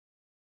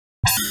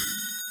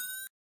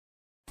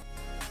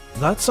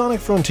That Sonic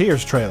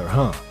Frontiers trailer,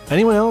 huh?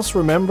 Anyone else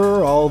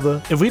remember all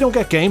the... If we don't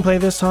get gameplay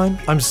this time,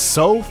 I'm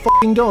so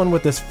f***ing done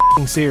with this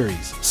f***ing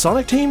series.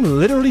 Sonic Team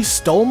literally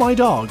stole my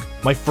dog,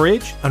 my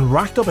fridge, and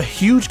racked up a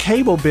huge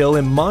cable bill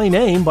in my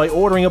name by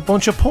ordering a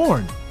bunch of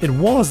porn. It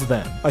was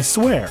them, I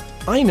swear.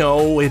 I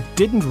know it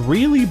didn't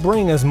really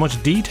bring as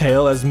much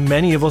detail as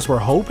many of us were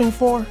hoping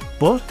for,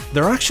 but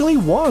there actually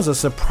was a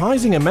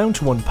surprising amount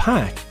to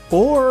unpack,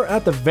 or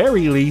at the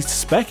very least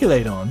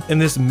speculate on, in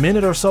this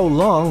minute or so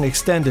long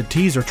extended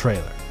teaser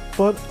trailer.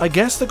 But I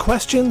guess the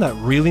question that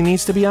really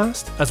needs to be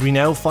asked, as we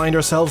now find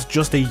ourselves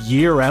just a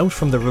year out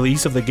from the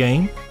release of the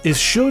game, is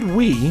should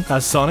we,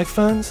 as Sonic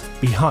fans,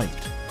 be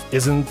hyped?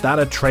 Isn't that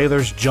a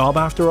trailer's job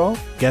after all?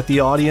 Get the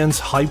audience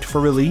hyped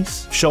for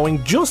release,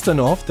 showing just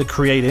enough to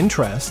create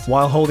interest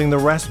while holding the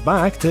rest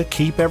back to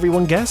keep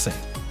everyone guessing.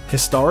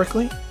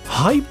 Historically,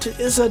 hyped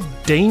is a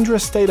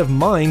dangerous state of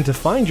mind to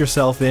find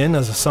yourself in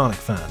as a Sonic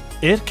fan.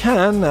 It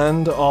can,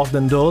 and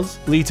often does,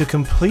 lead to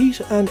complete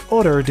and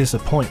utter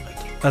disappointment,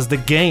 as the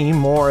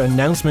game or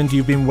announcement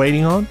you've been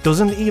waiting on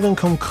doesn't even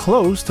come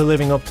close to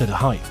living up to the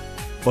hype.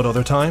 But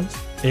other times,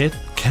 it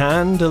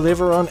can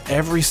deliver on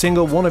every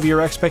single one of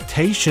your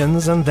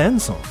expectations and then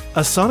some.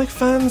 As Sonic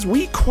fans,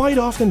 we quite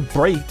often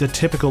break the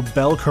typical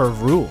bell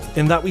curve rule,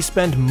 in that we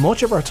spend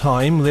much of our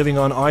time living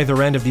on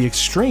either end of the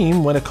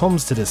extreme when it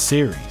comes to this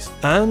series.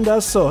 And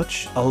as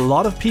such, a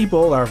lot of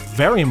people are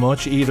very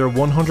much either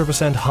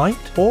 100%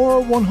 hyped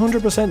or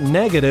 100%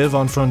 negative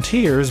on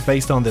Frontiers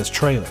based on this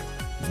trailer.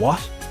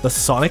 What? The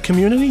Sonic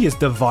community is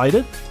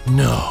divided?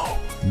 No.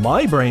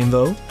 My brain,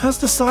 though, has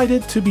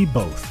decided to be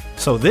both.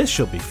 So this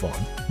should be fun.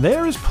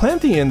 There is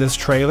plenty in this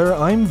trailer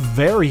I'm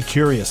very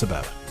curious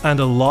about, and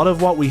a lot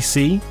of what we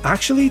see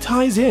actually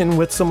ties in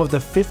with some of the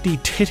 50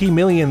 titty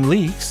million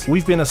leaks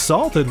we've been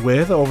assaulted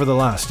with over the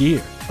last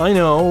year. I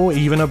know,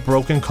 even a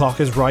broken clock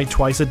is right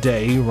twice a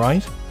day,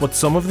 right? But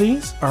some of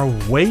these are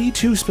way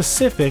too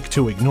specific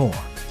to ignore.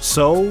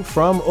 So,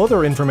 from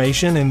other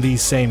information in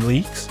these same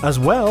leaks, as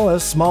well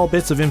as small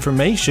bits of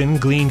information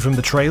gleaned from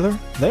the trailer,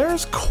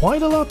 there's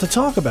quite a lot to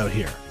talk about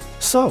here.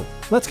 So,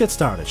 let's get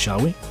started,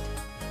 shall we?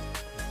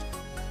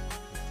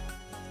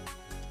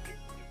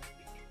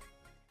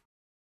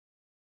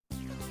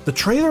 The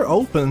trailer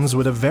opens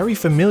with a very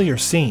familiar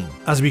scene,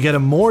 as we get a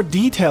more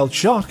detailed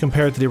shot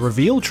compared to the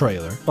reveal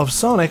trailer of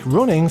Sonic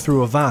running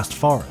through a vast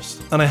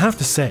forest. And I have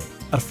to say,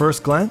 at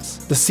first glance,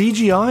 the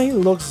CGI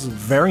looks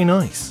very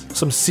nice.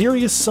 Some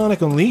serious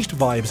Sonic Unleashed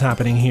vibes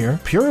happening here,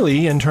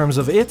 purely in terms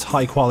of its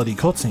high quality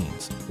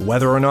cutscenes.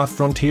 Whether or not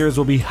Frontiers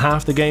will be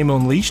half the game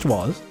Unleashed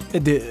was,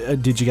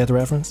 did you get the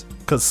reference?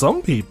 Cause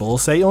some people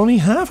say only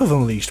half of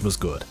Unleashed was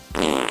good.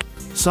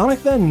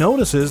 Sonic then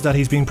notices that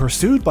he's being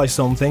pursued by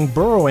something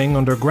burrowing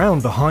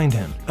underground behind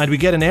him, and we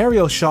get an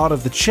aerial shot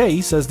of the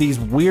chase as these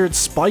weird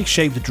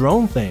spike-shaped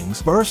drone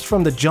things burst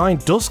from the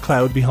giant dust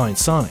cloud behind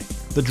Sonic.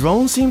 The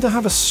drones seem to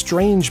have a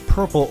strange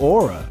purple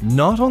aura,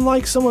 not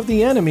unlike some of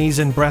the enemies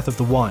in Breath of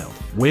the Wild,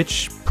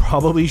 which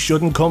probably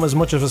shouldn't come as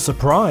much of a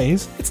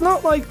surprise. It's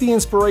not like the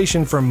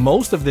inspiration for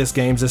most of this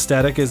game's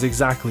aesthetic is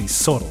exactly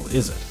subtle,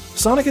 is it?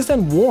 Sonic is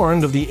then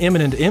warned of the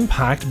imminent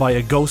impact by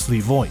a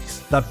ghostly voice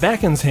that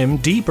beckons him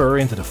deeper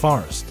into the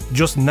forest,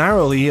 just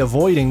narrowly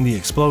avoiding the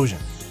explosion.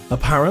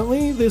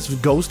 Apparently, this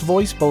ghost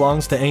voice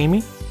belongs to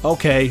Amy.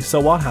 Okay, so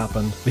what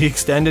happened? The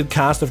extended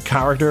cast of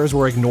characters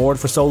were ignored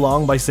for so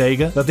long by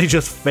Sega that they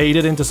just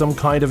faded into some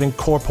kind of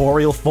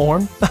incorporeal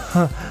form?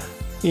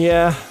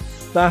 Yeah,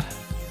 that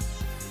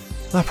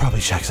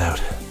probably checks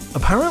out.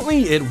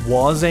 Apparently it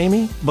was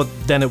Amy, but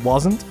then it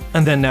wasn't,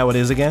 and then now it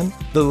is again.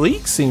 The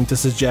leaks seem to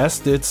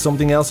suggest it's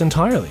something else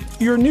entirely.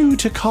 Your new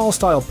Tikal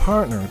style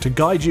partner to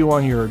guide you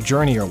on your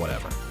journey or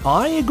whatever.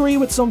 I agree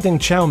with something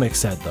Chowmix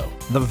said though.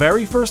 The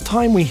very first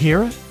time we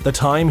hear it, the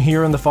time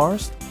here in the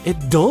forest,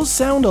 it does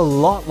sound a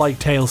lot like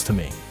Tails to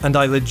me, and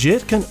I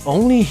legit can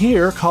only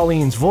hear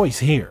Colleen's voice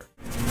here.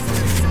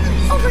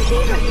 Over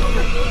here!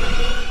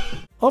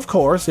 Of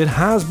course, it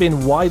has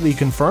been widely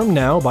confirmed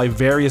now by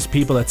various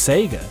people at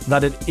Sega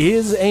that it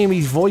is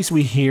Amy's voice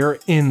we hear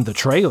in the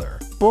trailer.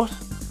 But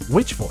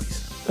which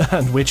voice?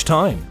 And which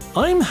time?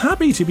 I'm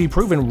happy to be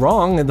proven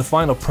wrong in the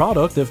final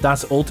product if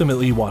that's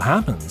ultimately what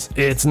happens.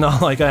 It's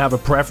not like I have a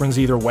preference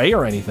either way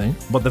or anything,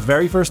 but the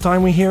very first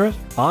time we hear it,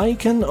 I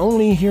can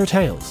only hear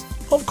Tails.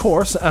 Of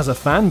course, as a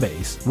fan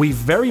base, we've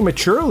very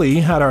maturely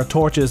had our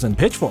torches and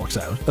pitchforks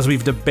out, as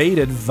we've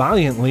debated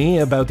valiantly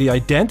about the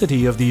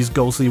identity of these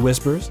ghostly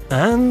whispers,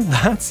 and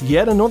that's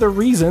yet another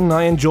reason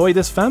I enjoy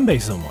this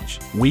fanbase so much.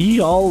 We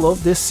all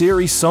love this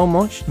series so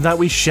much that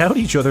we shout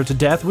each other to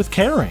death with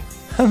caring.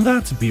 And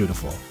that's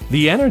beautiful.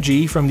 The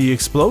energy from the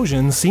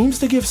explosion seems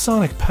to give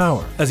Sonic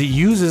power, as he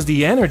uses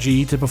the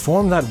energy to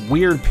perform that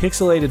weird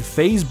pixelated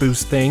phase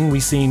boost thing we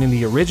seen in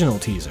the original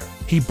teaser.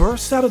 He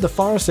bursts out of the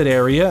forested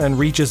area and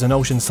reaches an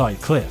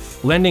oceanside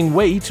cliff, lending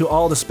weight to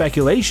all the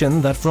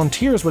speculation that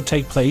Frontiers would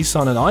take place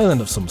on an island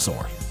of some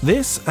sort.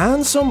 This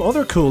and some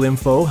other cool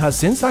info has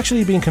since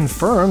actually been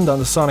confirmed on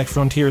the Sonic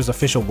Frontiers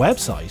official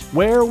website,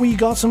 where we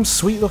got some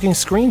sweet looking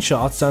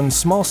screenshots and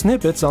small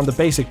snippets on the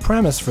basic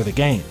premise for the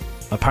game.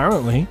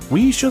 Apparently,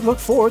 we should look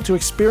forward to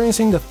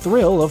experiencing the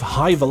thrill of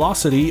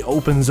high-velocity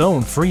open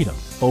zone freedom.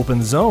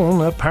 Open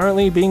zone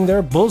apparently being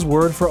their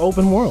buzzword for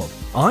open world.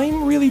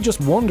 I'm really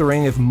just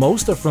wondering if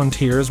most of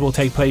Frontiers will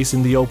take place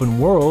in the open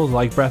world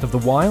like Breath of the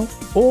Wild,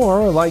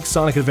 or like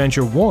Sonic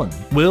Adventure 1.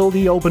 Will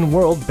the open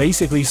world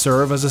basically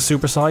serve as a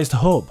supersized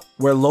hub,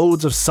 where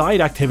loads of side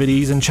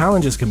activities and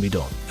challenges can be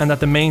done, and that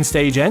the main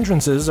stage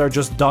entrances are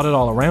just dotted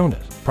all around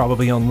it,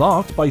 probably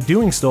unlocked by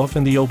doing stuff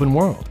in the open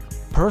world?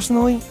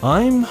 Personally,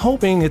 I'm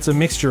hoping it's a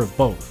mixture of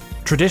both.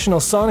 Traditional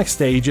Sonic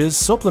stages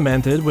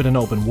supplemented with an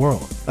open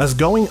world, as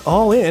going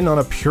all in on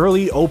a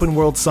purely open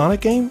world Sonic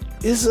game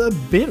is a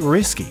bit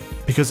risky,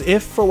 because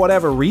if for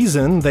whatever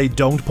reason they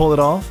don't pull it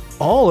off,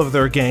 all of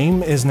their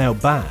game is now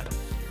bad.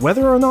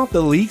 Whether or not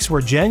the leaks were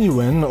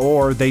genuine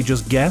or they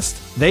just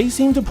guessed, they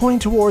seem to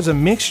point towards a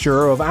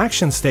mixture of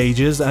action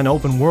stages and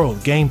open world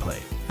gameplay.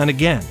 And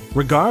again,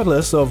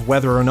 regardless of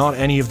whether or not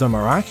any of them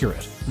are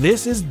accurate,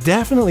 this is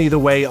definitely the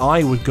way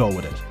I would go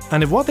with it.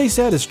 And if what they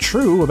said is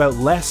true about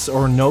less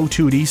or no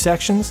 2D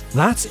sections,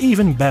 that's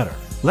even better.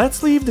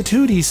 Let's leave the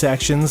 2D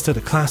sections to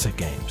the classic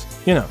games,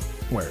 you know,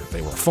 where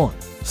they were fun.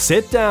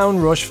 Sit down,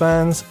 Rush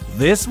fans,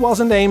 this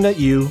wasn't aimed at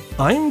you.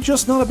 I'm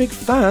just not a big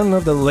fan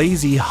of the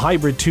lazy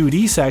hybrid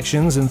 2D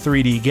sections in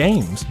 3D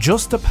games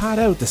just to pad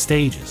out the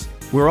stages.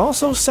 We're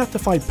also set to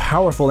fight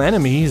powerful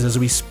enemies as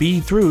we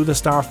speed through the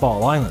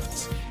Starfall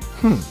Islands.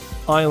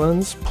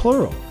 Islands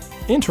plural.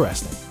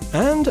 Interesting.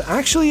 And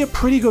actually a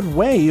pretty good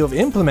way of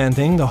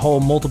implementing the whole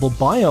multiple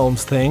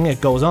biomes thing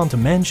it goes on to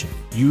mention.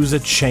 Use a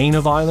chain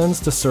of islands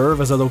to serve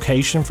as a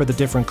location for the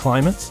different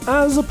climates,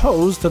 as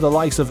opposed to the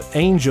likes of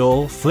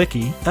Angel,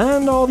 Flicky,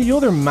 and all the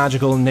other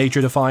magical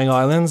nature-defying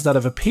islands that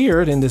have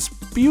appeared in this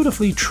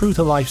beautifully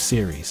true-to-life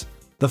series.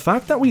 The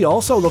fact that we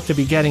also look to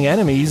be getting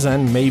enemies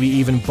and maybe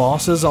even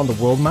bosses on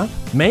the world map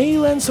may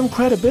lend some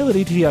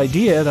credibility to the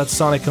idea that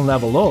Sonic can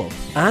level up,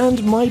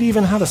 and might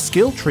even have a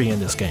skill tree in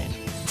this game.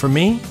 For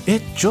me,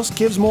 it just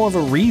gives more of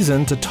a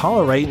reason to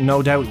tolerate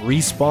no doubt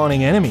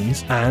respawning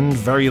enemies and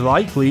very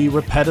likely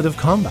repetitive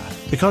combat,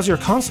 because you're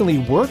constantly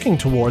working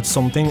towards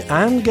something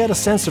and get a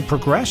sense of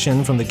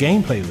progression from the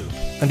gameplay loop.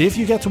 And if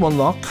you get to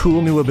unlock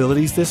cool new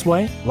abilities this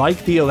way,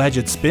 like the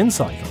alleged spin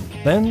cycle,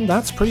 then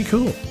that's pretty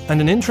cool.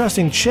 And an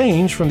interesting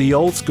change from the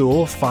old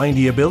school find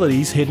the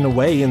abilities hidden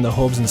away in the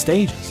hubs and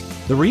stages.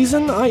 The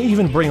reason I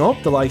even bring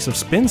up the likes of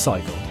Spin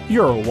Cycle,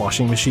 your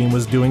washing machine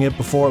was doing it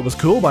before it was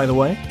cool by the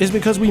way, is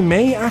because we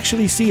may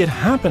actually see it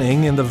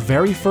happening in the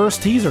very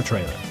first teaser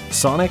trailer.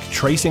 Sonic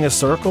tracing a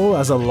circle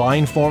as a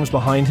line forms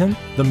behind him,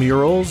 the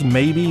murals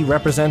maybe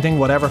representing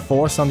whatever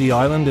force on the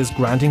island is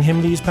granting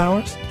him these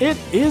powers. It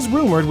is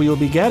rumored we will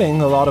be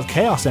getting a lot of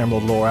Chaos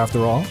Emerald lore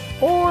after all,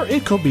 or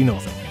it could be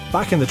nothing.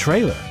 Back in the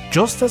trailer,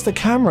 just as the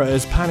camera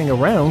is panning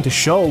around to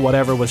show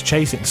whatever was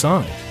chasing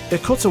Sonic,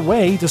 it cuts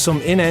away to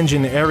some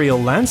in-engine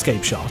aerial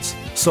landscape shots,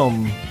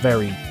 some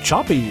very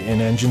choppy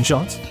in-engine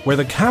shots, where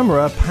the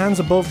camera pans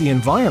above the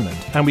environment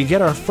and we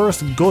get our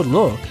first good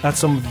look at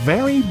some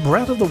very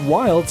Breath of the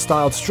Wild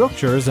styled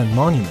structures and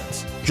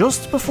monuments.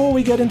 Just before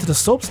we get into the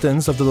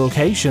substance of the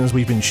locations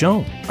we've been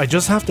shown, I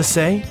just have to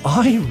say,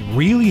 I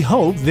really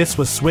hope this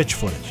was Switch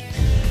footage.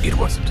 It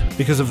wasn't.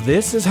 Because if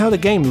this is how the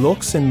game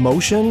looks in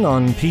motion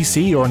on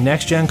PC or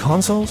next-gen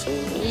consoles,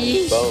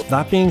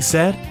 that being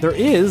said, there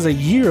is a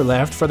year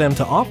left for them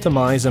to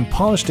optimize and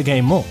polish the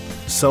game up,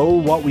 so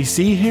what we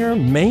see here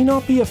may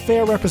not be a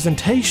fair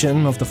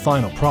representation of the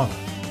final product.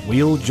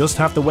 We'll just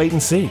have to wait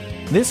and see.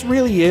 This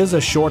really is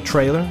a short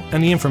trailer,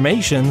 and the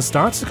information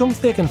starts to come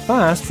thick and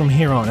fast from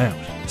here on out,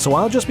 so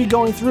I'll just be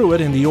going through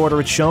it in the order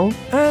it's shown,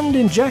 and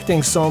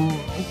injecting some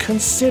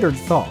considered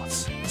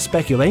thoughts,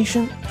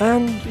 speculation,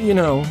 and, you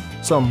know,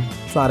 some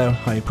flat-out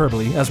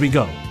hyperbole as we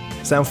go.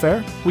 Sound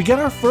fair? We get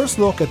our first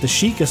look at the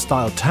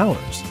Sheikah-style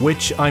towers,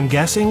 which I'm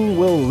guessing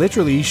will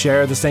literally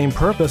share the same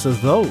purpose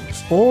as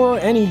those, or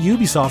any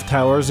Ubisoft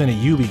towers in a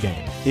Ubi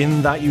game,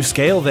 in that you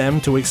scale them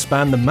to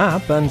expand the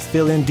map and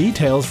fill in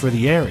details for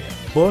the area.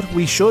 But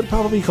we should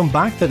probably come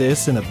back to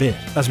this in a bit,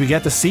 as we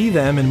get to see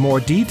them in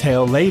more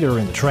detail later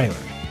in the trailer.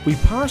 We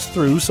parse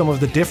through some of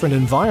the different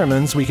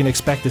environments we can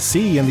expect to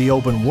see in the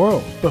open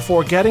world,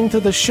 before getting to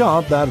the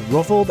shot that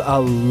ruffled a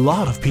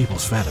lot of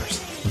people's feathers.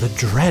 The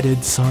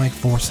dreaded Sonic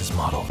Forces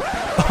model.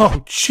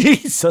 Oh,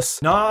 Jesus!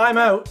 Nah, I'm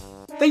out.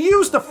 They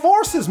used the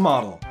Forces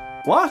model!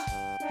 What?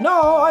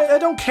 No, I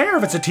don't care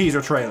if it's a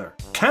teaser trailer.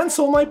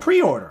 Cancel my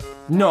pre-order.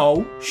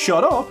 No,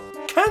 shut up.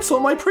 Cancel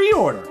my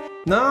pre-order.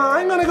 Nah,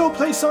 I'm gonna go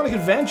play Sonic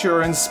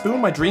Adventure and spoon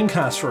my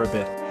Dreamcast for a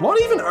bit.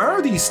 What even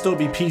are these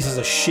stubby pieces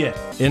of shit?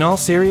 In all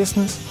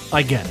seriousness,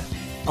 I get it.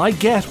 I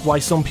get why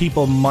some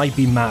people might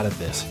be mad at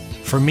this.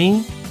 For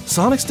me,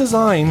 Sonic's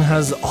design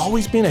has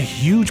always been a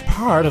huge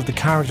part of the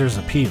character's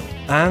appeal,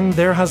 and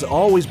there has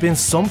always been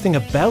something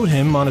about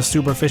him on a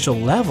superficial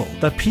level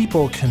that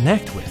people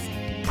connect with.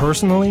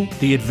 Personally,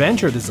 the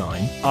adventure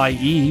design,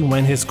 i.e.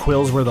 when his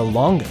quills were the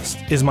longest,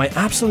 is my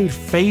absolute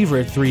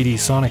favorite 3D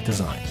Sonic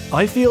design.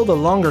 I feel the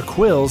longer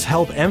quills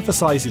help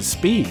emphasize his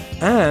speed,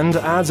 and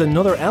adds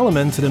another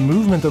element to the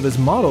movement of his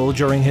model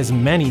during his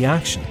many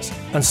actions.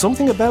 And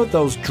something about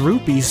those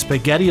droopy,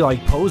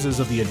 spaghetti-like poses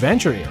of the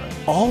adventure era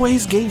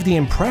always gave the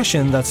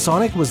impression that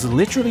Sonic was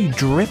literally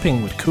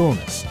dripping with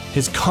coolness,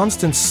 his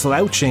constant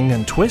slouching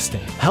and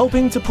twisting,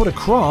 helping to put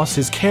across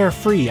his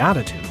carefree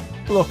attitude.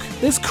 Look,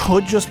 this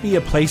could just be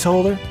a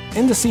placeholder.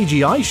 In the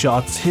CGI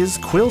shots, his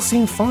quills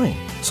seem fine,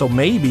 so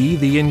maybe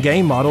the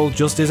in-game model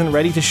just isn't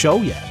ready to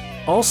show yet.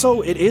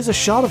 Also, it is a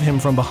shot of him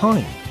from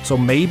behind, so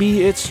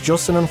maybe it's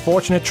just an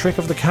unfortunate trick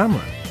of the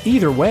camera.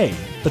 Either way,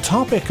 the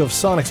topic of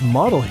Sonic's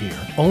model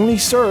here only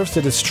serves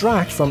to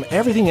distract from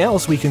everything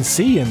else we can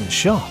see in this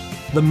shot.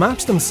 The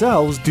maps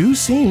themselves do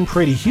seem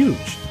pretty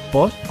huge,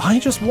 but I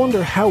just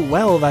wonder how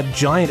well that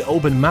giant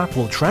open map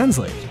will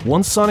translate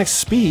once Sonic's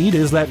speed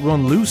is let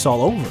run loose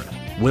all over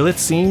it. Will it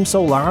seem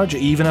so large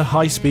even at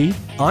high speed?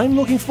 I'm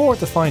looking forward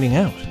to finding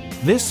out.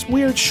 This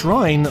weird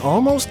shrine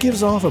almost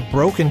gives off a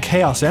broken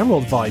Chaos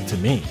Emerald vibe to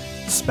me.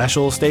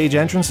 Special stage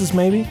entrances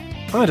maybe?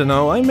 I don't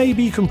know, I may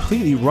be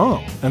completely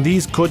wrong, and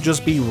these could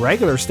just be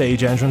regular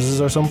stage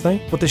entrances or something,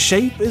 but the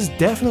shape is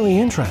definitely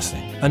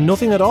interesting, and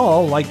nothing at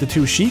all like the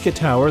two Sheikah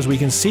towers we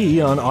can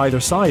see on either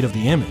side of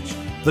the image.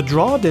 The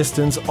draw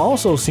distance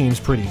also seems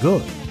pretty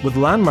good, with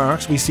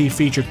landmarks we see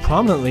featured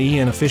prominently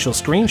in official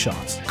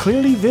screenshots,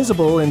 clearly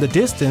visible in the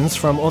distance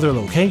from other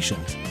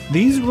locations.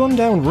 These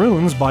rundown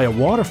ruins by a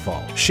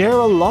waterfall share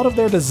a lot of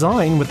their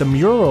design with the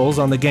murals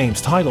on the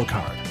game's title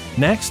card.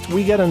 Next,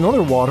 we get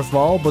another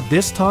waterfall, but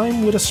this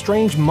time with a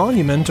strange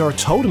monument or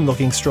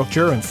totem-looking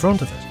structure in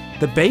front of it.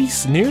 The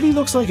base nearly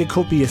looks like it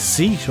could be a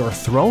seat or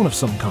throne of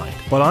some kind,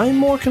 but I'm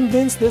more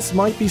convinced this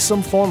might be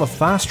some form of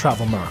fast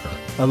travel marker,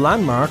 a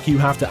landmark you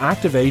have to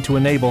activate to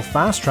enable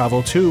fast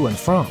travel to and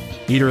from.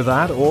 Either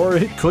that, or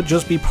it could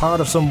just be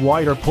part of some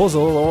wider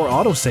puzzle or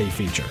autosave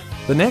feature.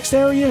 The next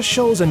area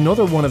shows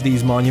another one of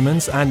these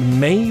monuments and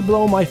may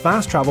blow my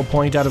fast travel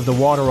point out of the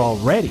water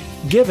already,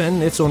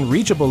 given its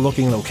unreachable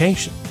looking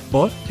location.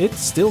 But it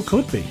still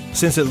could be,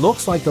 since it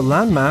looks like the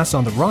landmass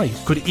on the right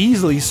could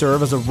easily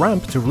serve as a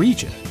ramp to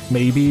reach it,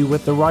 maybe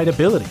with the right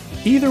ability.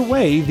 Either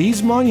way,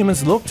 these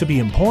monuments look to be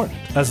important,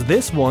 as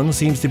this one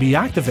seems to be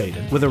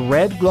activated with a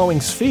red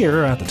glowing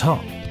sphere at the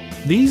top.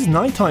 These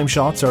nighttime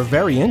shots are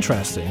very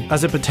interesting,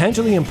 as it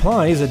potentially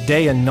implies a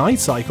day and night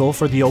cycle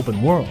for the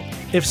open world.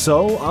 If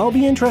so, I'll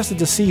be interested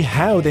to see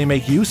how they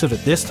make use of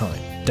it this time.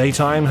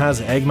 Daytime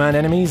has Eggman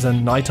enemies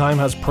and nighttime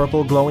has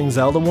purple glowing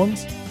Zelda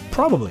ones?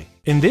 Probably.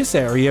 In this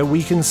area,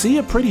 we can see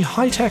a pretty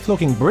high-tech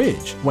looking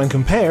bridge when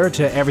compared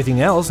to everything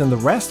else in the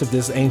rest of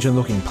this ancient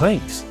looking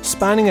place,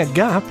 spanning a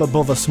gap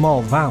above a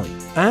small valley,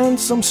 and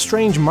some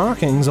strange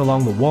markings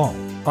along the wall.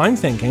 I'm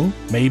thinking,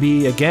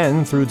 maybe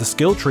again through the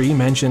skill tree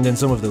mentioned in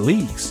some of the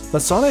leaks,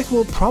 that Sonic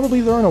will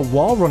probably learn a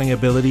wall running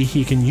ability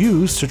he can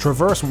use to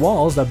traverse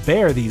walls that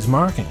bear these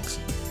markings.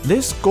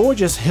 This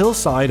gorgeous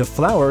hillside of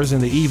flowers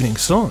in the evening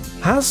sun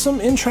has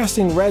some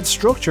interesting red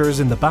structures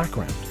in the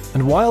background.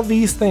 And while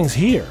these things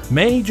here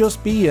may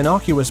just be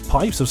innocuous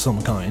pipes of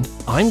some kind,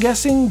 I'm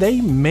guessing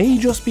they may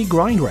just be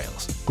grind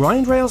rails.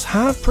 Grind rails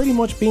have pretty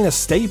much been a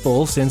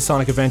staple since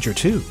Sonic Adventure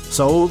 2,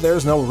 so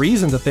there's no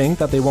reason to think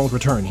that they won't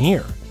return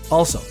here.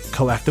 Also,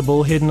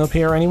 collectible hidden up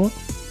here anyone?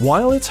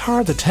 While it's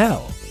hard to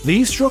tell,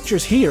 these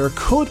structures here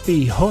could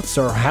be huts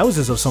or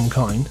houses of some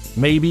kind,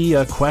 maybe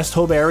a quest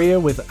hub area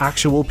with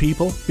actual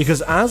people,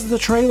 because as the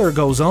trailer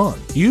goes on,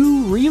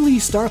 you really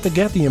start to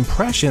get the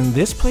impression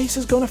this place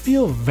is gonna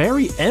feel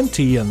very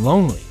empty and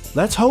lonely.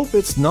 Let's hope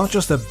it's not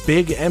just a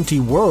big empty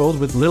world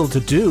with little to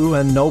do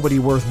and nobody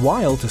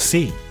worthwhile to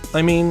see.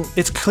 I mean,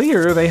 it's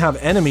clear they have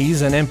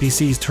enemies and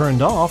NPCs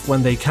turned off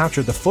when they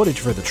captured the footage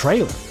for the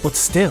trailer, but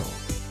still.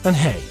 And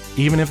hey,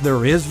 even if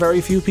there is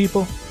very few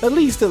people, at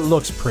least it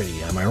looks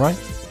pretty, am I right?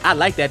 I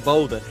like that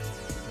boulder.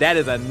 That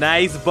is a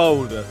nice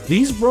boulder.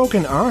 These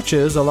broken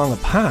arches along a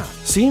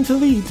path seem to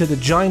lead to the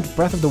giant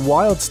Breath of the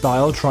Wild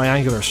style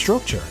triangular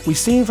structure we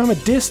seen from a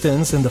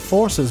distance in the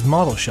Forces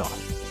model shot.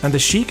 And the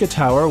Sheikah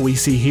Tower we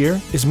see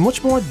here is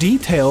much more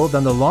detailed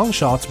than the long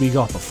shots we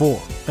got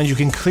before, and you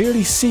can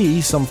clearly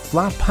see some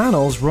flat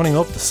panels running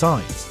up the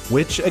sides,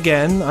 which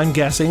again I'm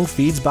guessing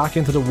feeds back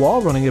into the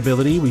wall running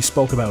ability we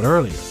spoke about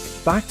earlier.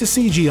 Back to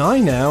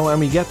CGI now, and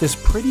we get this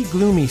pretty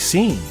gloomy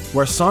scene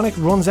where Sonic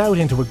runs out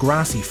into a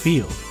grassy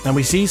field, and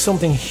we see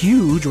something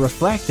huge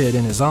reflected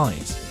in his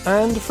eyes.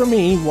 And for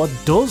me, what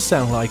does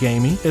sound like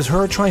Amy is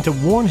her trying to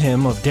warn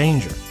him of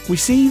danger. We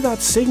see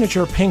that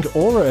signature pink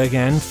aura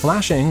again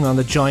flashing on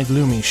the giant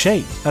looming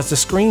shape as the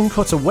screen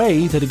cuts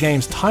away to the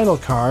game's title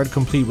card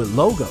complete with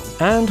logo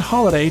and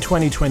Holiday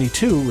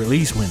 2022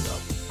 release window.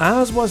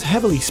 As was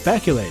heavily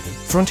speculated,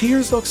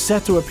 Frontiers looks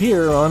set to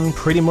appear on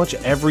pretty much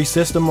every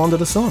system under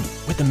the sun,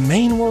 with the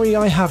main worry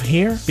I have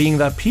here being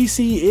that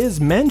PC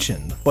is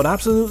mentioned, but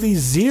absolutely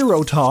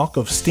zero talk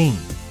of Steam.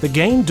 The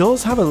game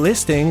does have a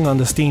listing on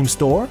the Steam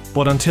store,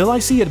 but until I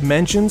see it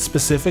mentioned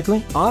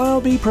specifically,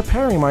 I'll be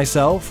preparing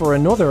myself for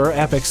another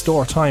Epic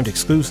Store timed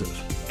exclusive.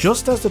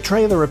 Just as the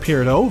trailer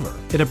appeared over,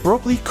 it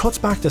abruptly cuts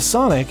back to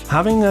Sonic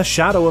having a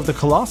Shadow of the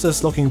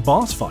Colossus looking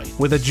boss fight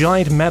with a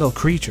giant metal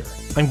creature.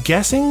 I'm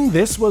guessing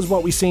this was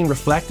what we seen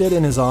reflected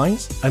in his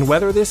eyes, and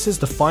whether this is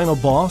the final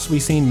boss we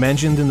seen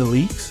mentioned in the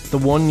leaks, the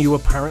one you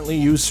apparently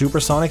use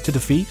Super Sonic to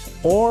defeat,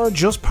 or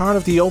just part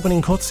of the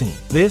opening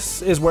cutscene.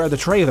 This is where the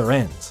trailer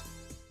ends.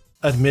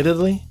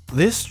 Admittedly,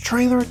 this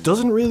trailer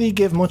doesn't really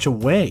give much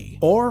away,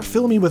 or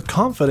fill me with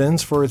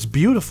confidence for its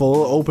beautiful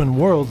open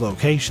world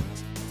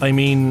locations. I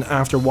mean,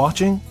 after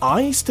watching,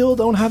 I still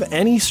don't have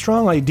any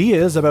strong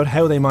ideas about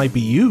how they might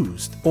be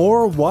used,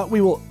 or what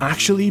we will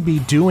actually be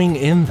doing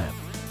in them.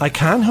 I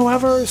can,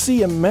 however,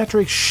 see a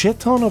metric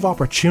shit-ton of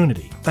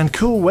opportunity, and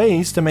cool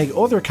ways to make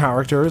other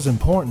characters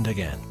important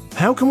again.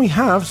 How can we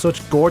have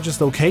such gorgeous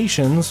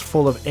locations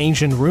full of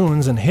ancient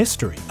ruins and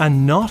history,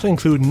 and not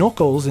include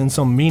Knuckles in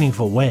some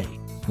meaningful way?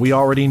 We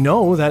already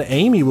know that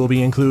Amy will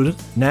be included,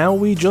 now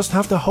we just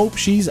have to hope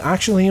she's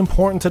actually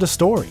important to the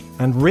story,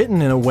 and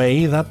written in a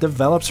way that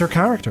develops her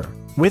character.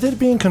 With it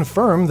being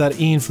confirmed that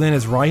Ian Flynn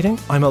is writing,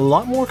 I'm a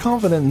lot more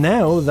confident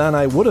now than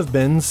I would have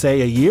been,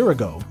 say, a year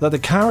ago, that the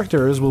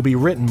characters will be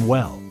written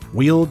well.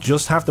 We'll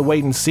just have to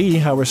wait and see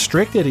how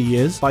restricted he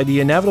is by the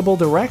inevitable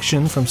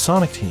direction from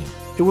Sonic Team.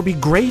 It would be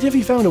great if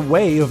he found a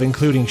way of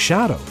including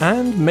Shadow,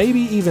 and maybe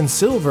even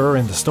Silver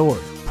in the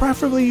story.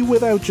 Preferably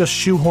without just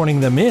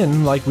shoehorning them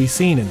in like we've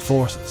seen in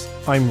Forces.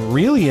 I'm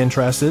really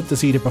interested to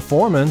see the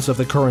performance of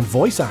the current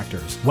voice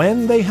actors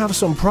when they have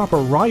some proper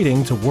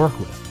writing to work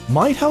with.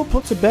 Might help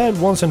put to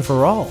bed once and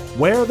for all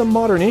where the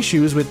modern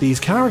issues with these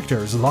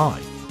characters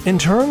lie. In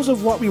terms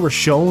of what we were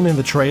shown in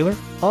the trailer,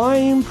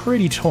 I'm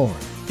pretty torn.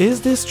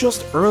 Is this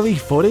just early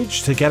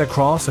footage to get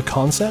across a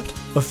concept?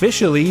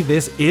 Officially,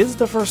 this is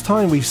the first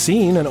time we've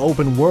seen an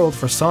open world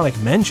for Sonic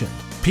mentioned.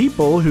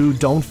 People who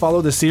don't follow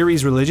the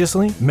series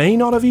religiously may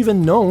not have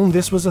even known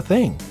this was a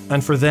thing,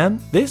 and for them,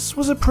 this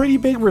was a pretty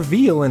big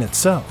reveal in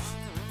itself.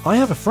 I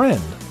have a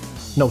friend,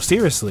 no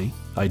seriously,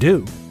 I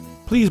do,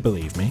 please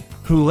believe me,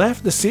 who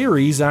left the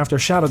series after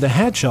Shadow the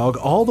Hedgehog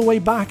all the way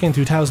back in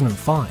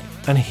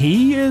 2005, and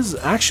he is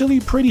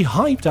actually pretty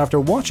hyped after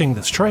watching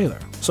this trailer.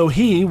 So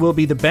he will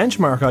be the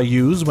benchmark I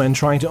use when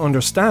trying to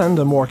understand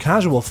a more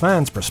casual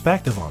fan's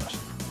perspective on it.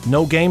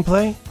 No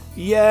gameplay?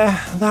 Yeah,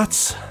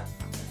 that's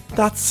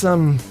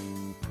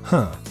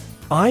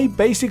I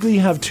basically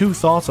have two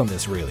thoughts on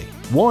this really.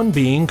 One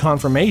being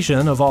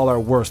confirmation of all our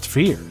worst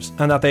fears,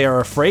 and that they are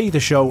afraid to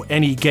show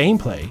any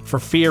gameplay for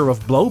fear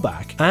of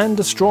blowback and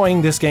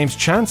destroying this game's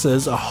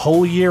chances a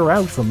whole year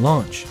out from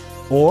launch.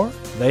 Or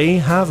they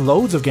have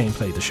loads of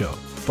gameplay to show,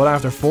 but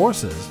after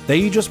Forces,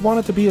 they just want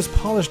it to be as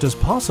polished as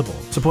possible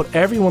to put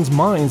everyone's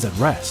minds at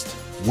rest.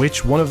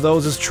 Which one of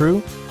those is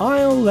true?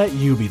 I'll let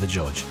you be the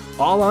judge.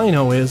 All I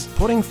know is,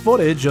 putting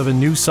footage of a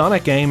new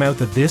Sonic game out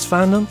to this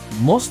fandom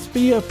must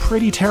be a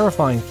pretty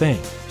terrifying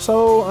thing,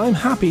 so I'm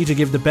happy to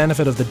give the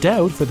benefit of the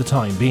doubt for the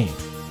time being.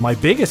 My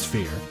biggest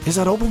fear is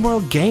that open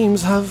world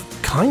games have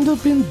kind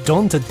of been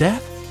done to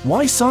death.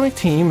 Why Sonic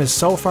Team is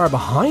so far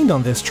behind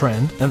on this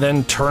trend and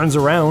then turns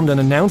around and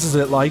announces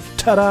it like,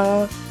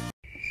 ta-da!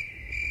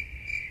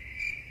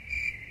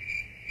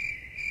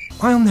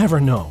 I'll never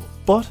know,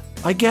 but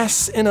I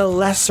guess in a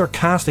less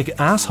sarcastic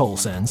asshole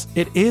sense,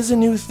 it is a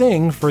new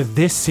thing for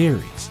this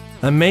series,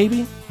 and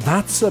maybe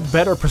that's a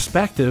better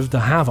perspective to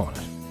have on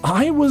it.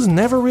 I was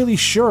never really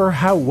sure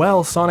how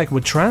well Sonic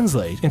would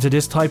translate into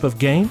this type of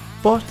game,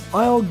 but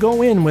I'll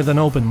go in with an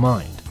open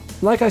mind.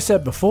 Like I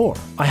said before,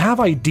 I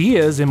have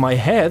ideas in my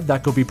head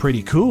that could be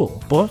pretty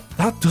cool, but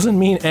that doesn't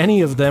mean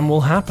any of them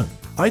will happen.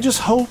 I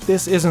just hope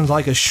this isn't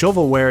like a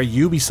shovelware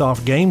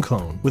Ubisoft game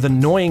clone with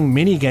annoying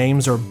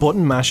minigames or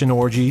button mashing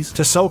orgies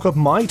to soak up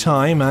my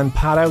time and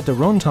pad out the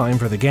runtime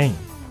for the game.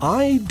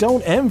 I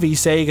don't envy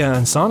Sega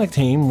and Sonic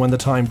Team when the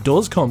time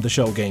does come to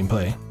show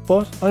gameplay,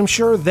 but I'm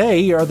sure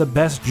they are the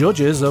best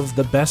judges of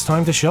the best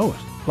time to show it.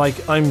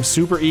 Like, I'm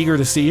super eager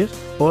to see it,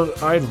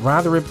 but I'd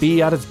rather it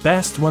be at its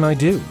best when I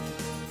do.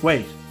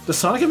 Wait, the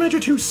Sonic Adventure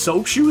 2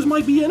 soap shoes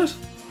might be in it?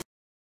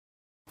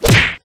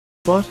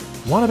 But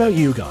what about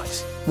you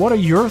guys? What are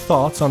your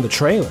thoughts on the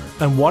trailer,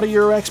 and what are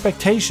your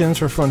expectations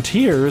for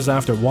Frontiers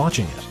after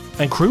watching it?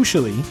 And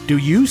crucially, do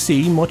you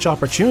see much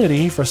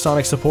opportunity for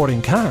Sonic's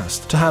supporting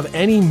cast to have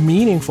any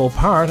meaningful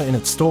part in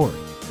its story?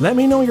 Let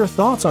me know your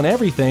thoughts on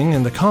everything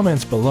in the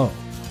comments below.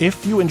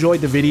 If you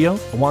enjoyed the video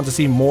and want to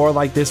see more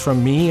like this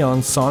from me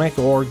on Sonic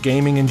or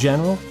gaming in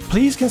general,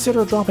 please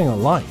consider dropping a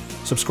like,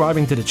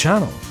 subscribing to the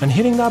channel, and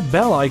hitting that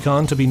bell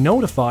icon to be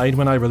notified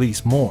when I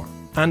release more.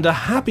 And the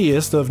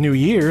happiest of New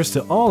Year's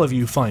to all of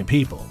you fine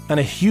people, and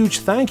a huge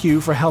thank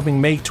you for helping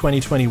make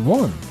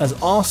 2021 as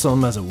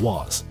awesome as it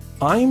was.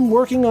 I'm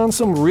working on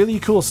some really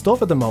cool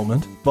stuff at the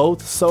moment,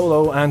 both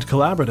solo and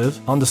collaborative,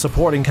 on the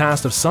supporting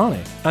cast of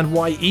Sonic, and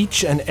why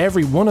each and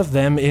every one of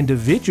them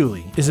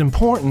individually is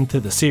important to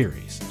the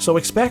series. So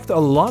expect a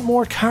lot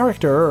more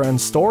character and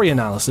story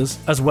analysis,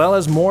 as well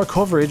as more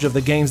coverage of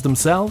the games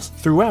themselves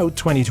throughout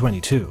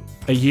 2022.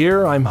 A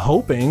year I'm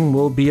hoping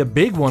will be a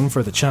big one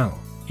for the channel.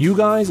 You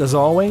guys, as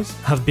always,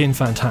 have been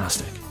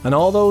fantastic. And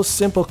all those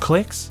simple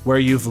clicks where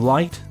you've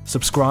liked,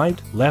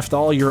 subscribed, left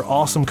all your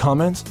awesome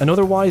comments, and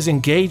otherwise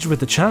engaged with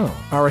the channel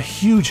are a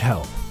huge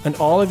help, and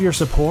all of your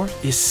support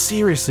is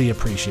seriously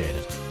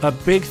appreciated. A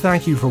big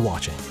thank you for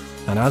watching.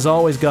 And as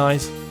always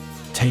guys,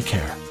 take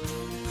care.